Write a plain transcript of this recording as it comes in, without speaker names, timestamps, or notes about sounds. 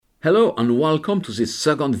Hello and welcome to this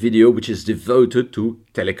second video which is devoted to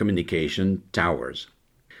telecommunication towers.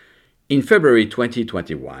 In February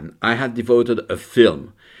 2021, I had devoted a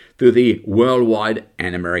film to the worldwide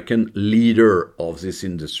and American leader of this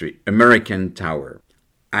industry, American Tower.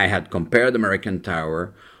 I had compared American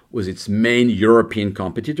Tower with its main European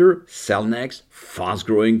competitor, Cellnex,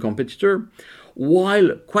 fast-growing competitor,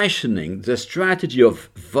 while questioning the strategy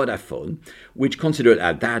of Vodafone, which considered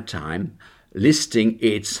at that time listing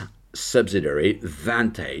its subsidiary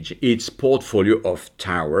Vantage, its portfolio of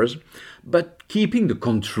towers, but keeping the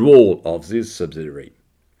control of this subsidiary.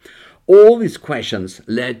 All these questions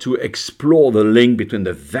led to explore the link between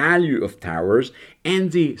the value of towers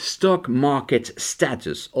and the stock market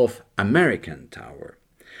status of American Tower.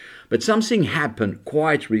 But something happened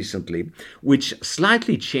quite recently which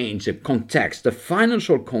slightly changed the context, the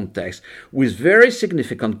financial context, with very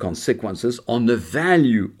significant consequences on the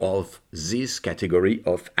value of this category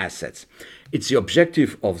of assets. It's the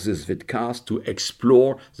objective of this vidcast to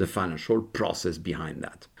explore the financial process behind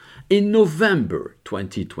that. In November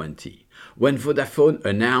 2020, when Vodafone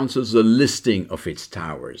announces the listing of its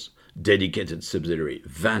towers, dedicated subsidiary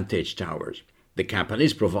Vantage Towers, the company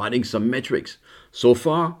is providing some metrics. So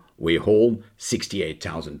far, we hold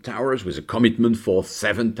 68,000 towers with a commitment for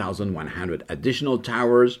 7,100 additional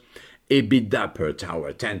towers. EBITDA per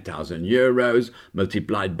tower, 10,000 euros,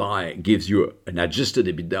 multiplied by gives you an adjusted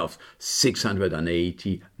EBITDA of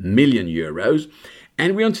 680 million euros.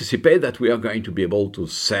 And we anticipate that we are going to be able to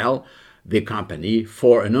sell the company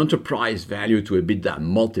for an enterprise value to EBITDA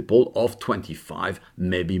multiple of 25,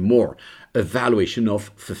 maybe more, a valuation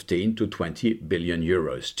of 15 to 20 billion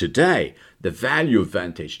euros. Today, the value of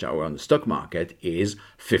Vantage Tower on the stock market is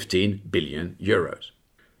 15 billion euros.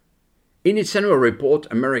 In its annual report,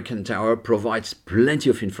 American Tower provides plenty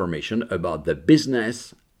of information about the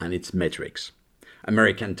business and its metrics.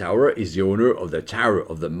 American Tower is the owner of the tower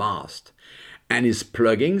of the mast and is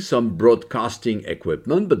plugging some broadcasting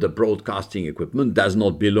equipment, but the broadcasting equipment does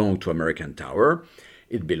not belong to American Tower.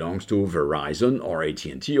 It belongs to Verizon or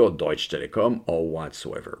AT&T or Deutsche Telecom or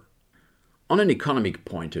whatsoever. On an economic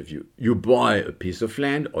point of view, you buy a piece of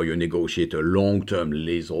land or you negotiate a long-term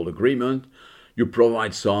leasehold agreement, you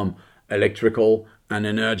provide some electrical and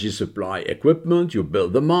energy supply equipment, you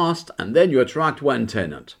build the mast, and then you attract one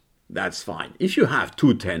tenant. That's fine. If you have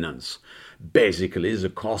two tenants, basically the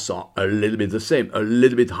costs are a little bit the same, a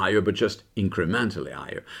little bit higher, but just incrementally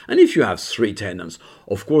higher. And if you have three tenants,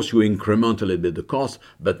 of course you increment a little bit the cost,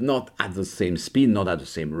 but not at the same speed, not at the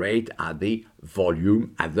same rate, at the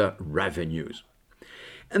volume, at the revenues.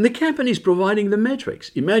 And the company is providing the metrics.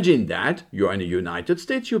 Imagine that you're in the United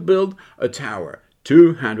States, you build a tower,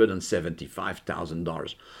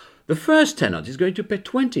 $275,000. The first tenant is going to pay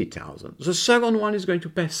 $20,000. The second one is going to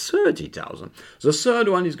pay $30,000. The third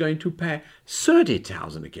one is going to pay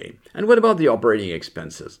 $30,000 again. And what about the operating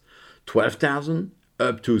expenses? $12,000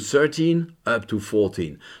 up to $13,000 up to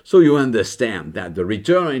 $14,000. So you understand that the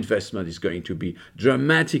return on investment is going to be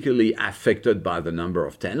dramatically affected by the number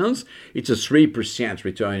of tenants. It's a 3%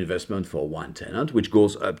 return on investment for one tenant, which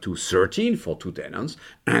goes up to 13 for two tenants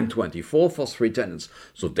and 24 for three tenants.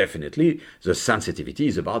 So definitely the sensitivity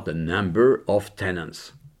is about the number of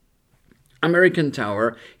tenants. American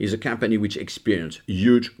Tower is a company which experienced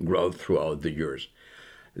huge growth throughout the years.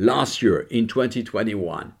 Last year, in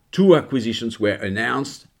 2021, 2 acquisitions were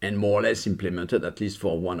announced and more or less implemented, at least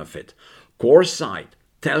for one of it. CoreSite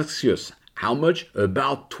tells us how much?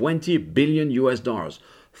 About $20 billion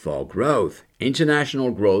for growth,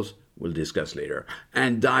 international growth, we'll discuss later,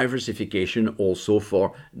 and diversification also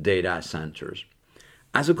for data centers.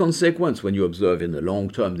 As a consequence, when you observe in the long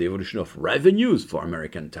term the evolution of revenues for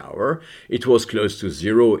American Tower, it was close to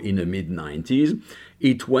zero in the mid-90s.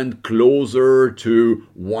 It went closer to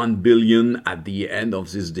 1 billion at the end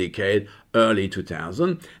of this decade, early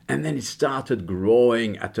 2000, and then it started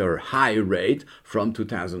growing at a high rate from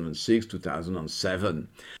 2006, 2007.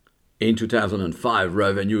 In 2005,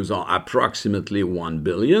 revenues are approximately 1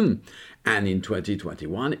 billion, and in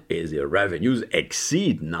 2021, the revenues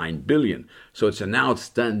exceed 9 billion. So it's an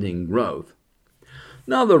outstanding growth.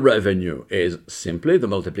 Now the revenue is simply the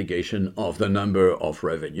multiplication of the number of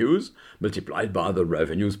revenues multiplied by the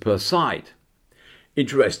revenues per site.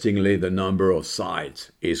 Interestingly, the number of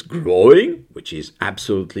sites is growing, which is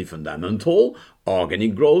absolutely fundamental,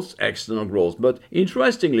 organic growth, external growth. But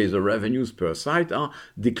interestingly, the revenues per site are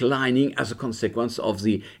declining as a consequence of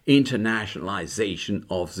the internationalization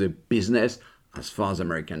of the business as far as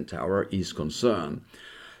American Tower is concerned.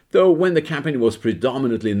 Though when the company was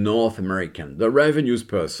predominantly North American, the revenues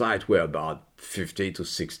per site were about 50 to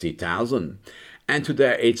 60,000. And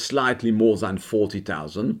today it's slightly more than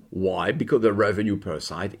 40,000. Why? Because the revenue per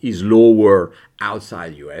site is lower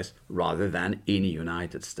outside US rather than in the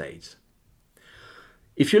United States.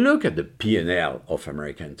 If you look at the P&L of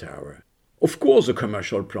American Tower, of course the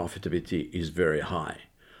commercial profitability is very high,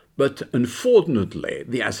 but unfortunately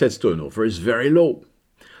the assets turnover is very low.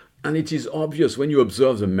 And it is obvious when you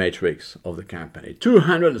observe the metrics of the company.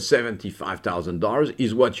 $275,000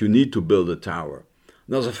 is what you need to build a tower.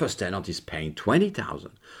 Now the first tenant is paying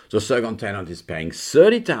 $20,000. The second tenant is paying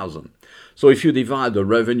 $30,000. So if you divide the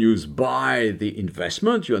revenues by the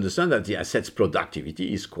investment, you understand that the asset's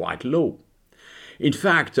productivity is quite low. In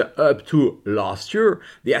fact, up to last year,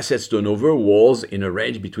 the assets turnover was in a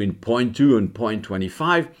range between 0.2 and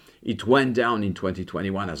 0.25. It went down in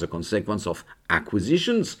 2021 as a consequence of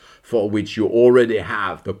acquisitions for which you already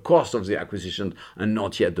have the cost of the acquisition and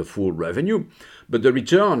not yet the full revenue. But the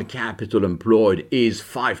return on capital employed is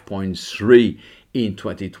 5.3 in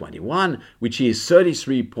 2021, which is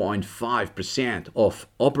 33.5% of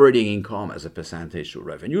operating income as a percentage of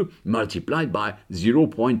revenue multiplied by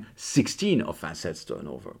 0.16 of assets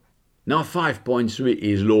turnover. Now 5.3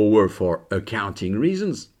 is lower for accounting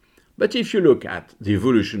reasons. But if you look at the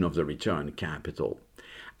evolution of the return on capital,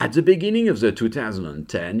 at the beginning of the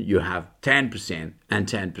 2010, you have 10% and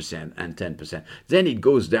 10% and 10%. Then it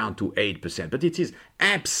goes down to 8%, but it is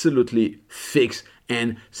absolutely fixed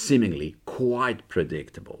and seemingly quite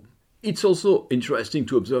predictable. It's also interesting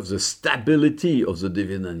to observe the stability of the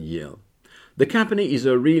dividend yield. The company is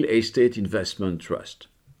a real estate investment trust.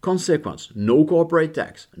 Consequence, no corporate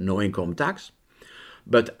tax, no income tax,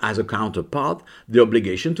 but as a counterpart, the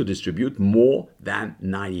obligation to distribute more than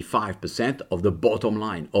 95% of the bottom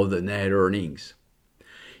line of the net earnings.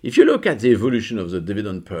 If you look at the evolution of the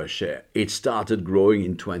dividend per share, it started growing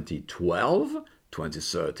in 2012,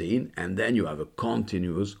 2013, and then you have a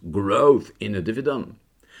continuous growth in the dividend.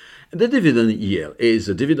 And the dividend yield is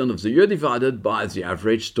the dividend of the year divided by the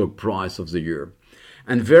average stock price of the year.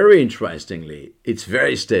 And very interestingly, it's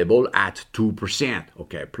very stable at 2%,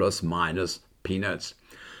 okay, plus minus peanuts.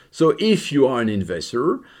 So if you are an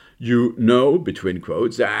investor, you know, between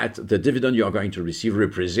quotes, that the dividend you are going to receive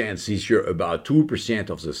represents this year about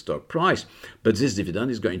 2% of the stock price. But this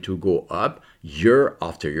dividend is going to go up year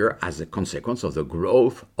after year as a consequence of the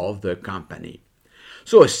growth of the company.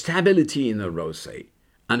 So a stability in the ROCE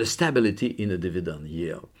and a stability in the dividend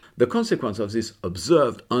yield. The consequence of this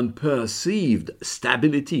observed unperceived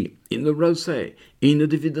stability in the ROCE, in the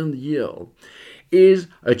dividend yield, is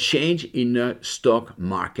a change in the stock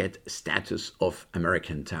market status of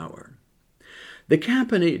American Tower. The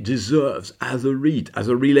company deserves, as a REIT, as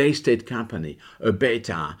a real estate company, a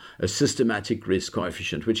beta, a systematic risk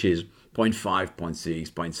coefficient, which is 0.5,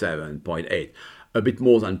 0.6, 0.7, 0.8, a bit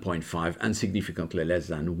more than 0.5 and significantly less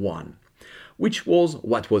than 1, which was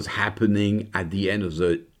what was happening at the end of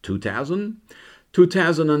the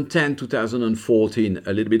 2010, 2014,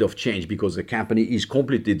 a little bit of change because the company is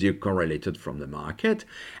completely decorrelated from the market,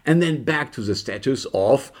 and then back to the status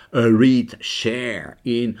of a REIT share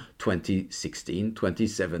in 2016,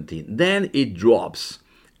 2017. Then it drops,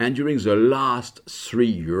 and during the last 3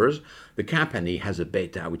 years, the company has a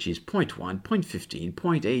beta which is 0.1, 0.15,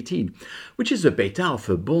 0.18, which is the beta of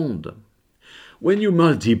a bond. When you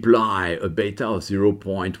multiply a beta of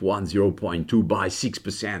 0.1, 0.2 by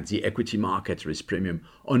 6%, the equity market risk premium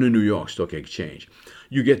on a New York Stock Exchange,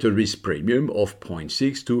 you get a risk premium of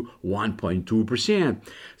 0.6 to 1.2%.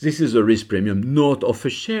 This is a risk premium not of a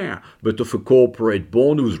share, but of a corporate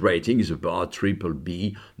bond whose rating is about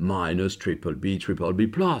BBB minus,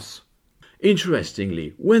 BBB plus.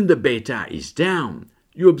 Interestingly, when the beta is down,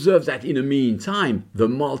 you observe that in the meantime, the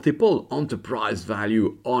multiple enterprise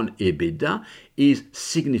value on EBITDA is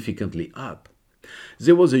significantly up.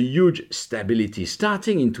 There was a huge stability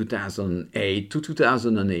starting in 2008 to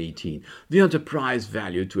 2018. The enterprise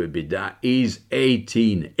value to EBITDA is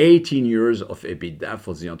 18 years of EBITDA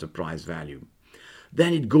for the enterprise value.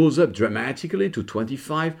 Then it goes up dramatically to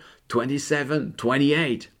 25, 27,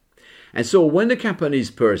 28. And so when the company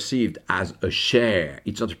is perceived as a share,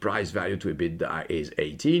 its enterprise value to EBITDA is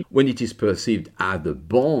 18. When it is perceived as a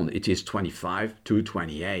bond, it is 25 to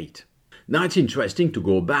 28. Now it's interesting to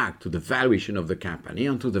go back to the valuation of the company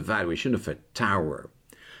and to the valuation of a tower.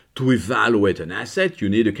 To evaluate an asset, you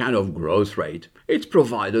need a kind of growth rate. It's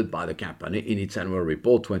provided by the company in its annual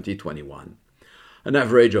report 2021. An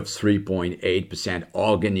average of 3.8%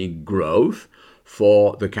 organic growth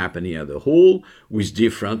for the company as a whole, with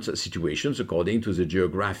different situations according to the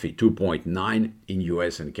geography, 2.9 in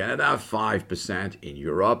US and Canada, 5% in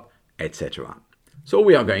Europe, etc. So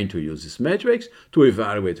we are going to use this matrix to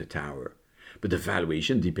evaluate a tower. but the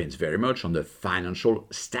valuation depends very much on the financial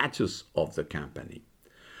status of the company.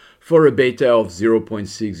 For a beta of 0.6,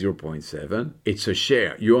 0.7, it's a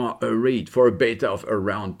share. You are a REIT. For a beta of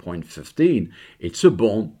around 0.15, it's a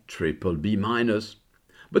bond, BBB minus.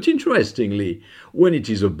 But interestingly, when it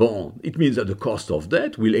is a bond, it means that the cost of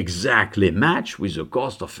debt will exactly match with the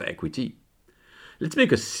cost of equity. Let's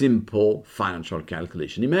make a simple financial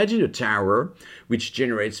calculation. Imagine a tower which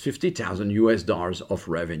generates $50,000 of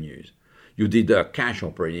revenues. You deduct cash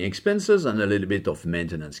operating expenses and a little bit of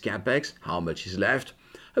maintenance capex. How much is left?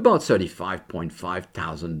 About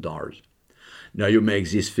 $35,500. Now you make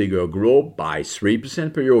this figure grow by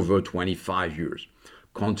 3% per year over 25 years.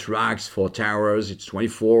 Contracts for towers, it's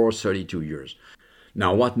 24 or 32 years.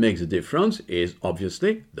 Now what makes the difference is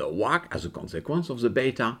obviously the WACC as a consequence of the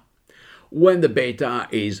beta. When the beta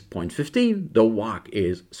is 0.15, the WACC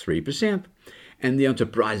is 3%, and the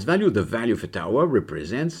enterprise value, the value of a tower,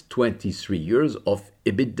 represents 23 years of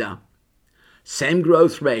EBITDA. Same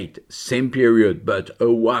growth rate, same period, but a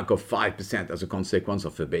WACC of 5% as a consequence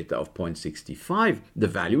of a beta of 0.65, the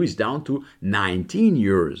value is down to 19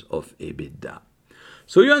 years of EBITDA.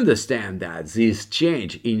 So you understand that this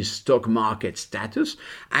change in stock market status,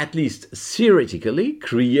 at least theoretically,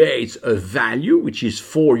 creates a value which is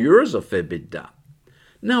 4 years of EBITDA.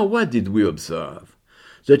 Now, what did we observe?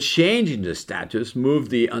 The change in the status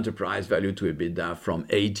moved the enterprise value to EBITDA from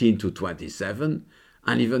 18 to 27,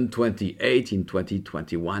 and even 28 in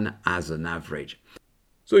 2021 as an average.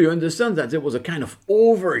 So you understand that there was a kind of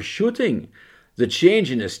overshooting. The change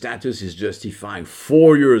in the status is justifying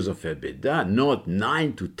 4 years of EBITDA, not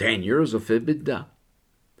 9 to 10 years of EBITDA.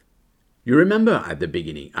 You remember at the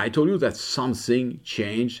beginning, I told you that something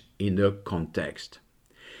changed in the context.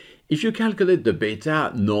 If you calculate the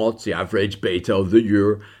beta, not the average beta of the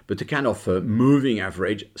year, but a kind of a moving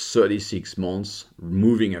average, 36 months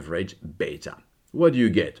moving average beta, what do you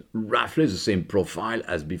get? Roughly the same profile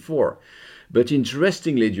as before. But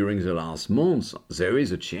interestingly, during the last months, there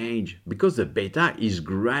is a change because the beta is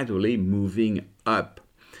gradually moving up.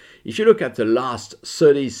 If you look at the last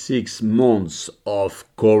 36 months of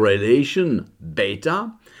correlation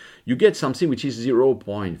beta, you get something which is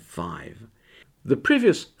 0.5. The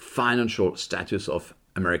previous financial status of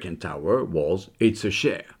American Tower was it's a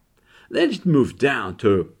share. Then it moved down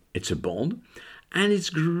to it's a bond, and it's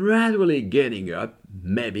gradually getting up,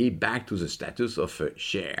 maybe back to the status of a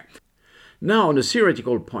share. Now, on a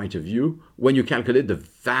theoretical point of view, when you calculate the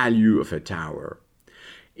value of a tower,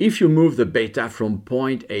 if you move the beta from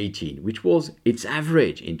 0.18, which was its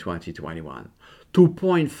average in 2021, to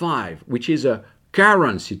 0.5, which is a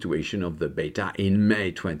current situation of the beta in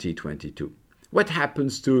May 2022, what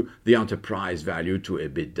happens to the enterprise value to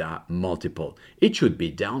EBITDA multiple? It should be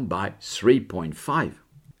down by 3.5.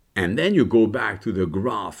 And then you go back to the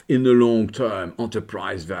graph in the long term,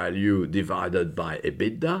 enterprise value divided by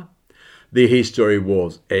EBITDA. The history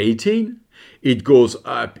was 18. It goes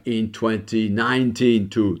up in 2019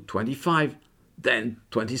 to 25, then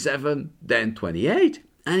 27, then 28.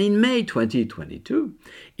 And in May 2022,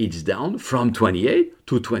 it's down from 28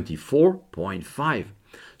 to 24.5.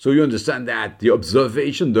 So you understand that the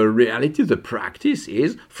observation, the reality, the practice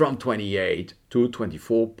is from 28 to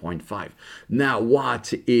 24.5. Now,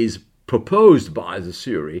 what is proposed by the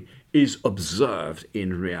theory is observed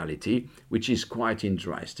in reality, which is quite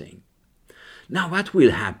interesting. Now, what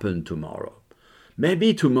will happen tomorrow?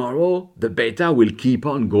 Maybe tomorrow the beta will keep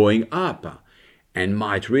on going up and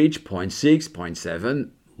might reach 0.6, 0.7,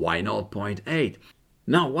 why not 0.8?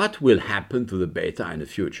 Now, what will happen to the beta in the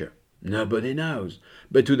future? Nobody knows.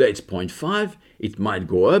 But today it's 0.5, it might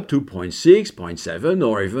go up to 0.6, 0.7,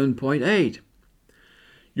 or even 0.8.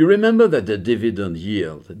 You remember that the dividend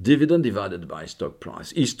yield, dividend divided by stock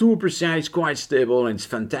price, is 2%, it's quite stable, and it's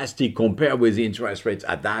fantastic compared with the interest rates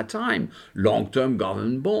at that time. Long-term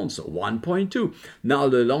government bonds, 1.2. Now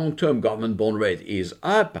the long-term government bond rate is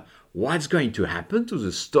up. What's going to happen to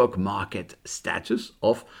the stock market status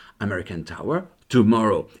of American Tower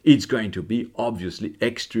tomorrow? It's going to be obviously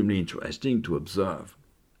extremely interesting to observe.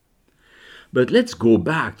 But let's go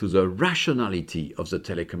back to the rationality of the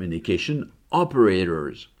telecommunication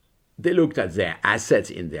operators. They looked at their assets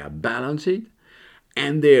in their balance sheet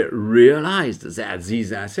and they realized that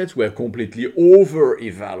these assets were completely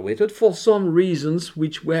over-evaluated for some reasons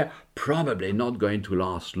which were probably not going to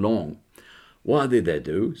last long. What did they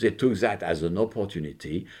do? They took that as an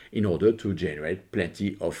opportunity in order to generate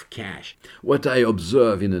plenty of cash. What I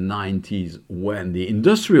observed in the 90s when the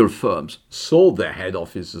industrial firms sold their head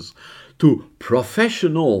offices to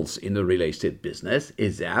professionals in the real estate business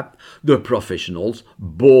is that the professionals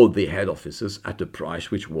bought the head offices at a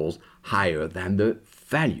price which was higher than the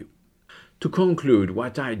value. To conclude,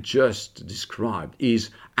 what I just described is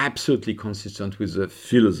absolutely consistent with the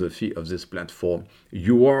philosophy of this platform.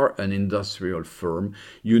 You are an industrial firm.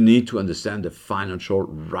 You need to understand the financial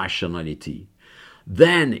rationality.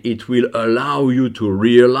 Then it will allow you to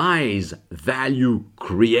realize value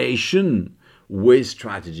creation with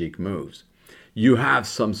strategic moves. You have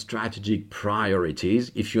some strategic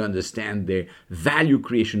priorities. If you understand the value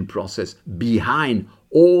creation process behind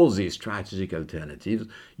all these strategic alternatives,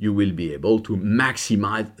 you will be able to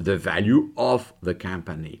maximize the value of the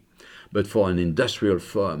company. But for an industrial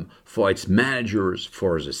firm, for its managers,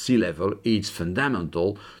 for the C-level, it's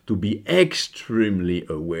fundamental to be extremely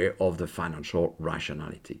aware of the financial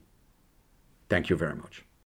rationality. Thank you very much.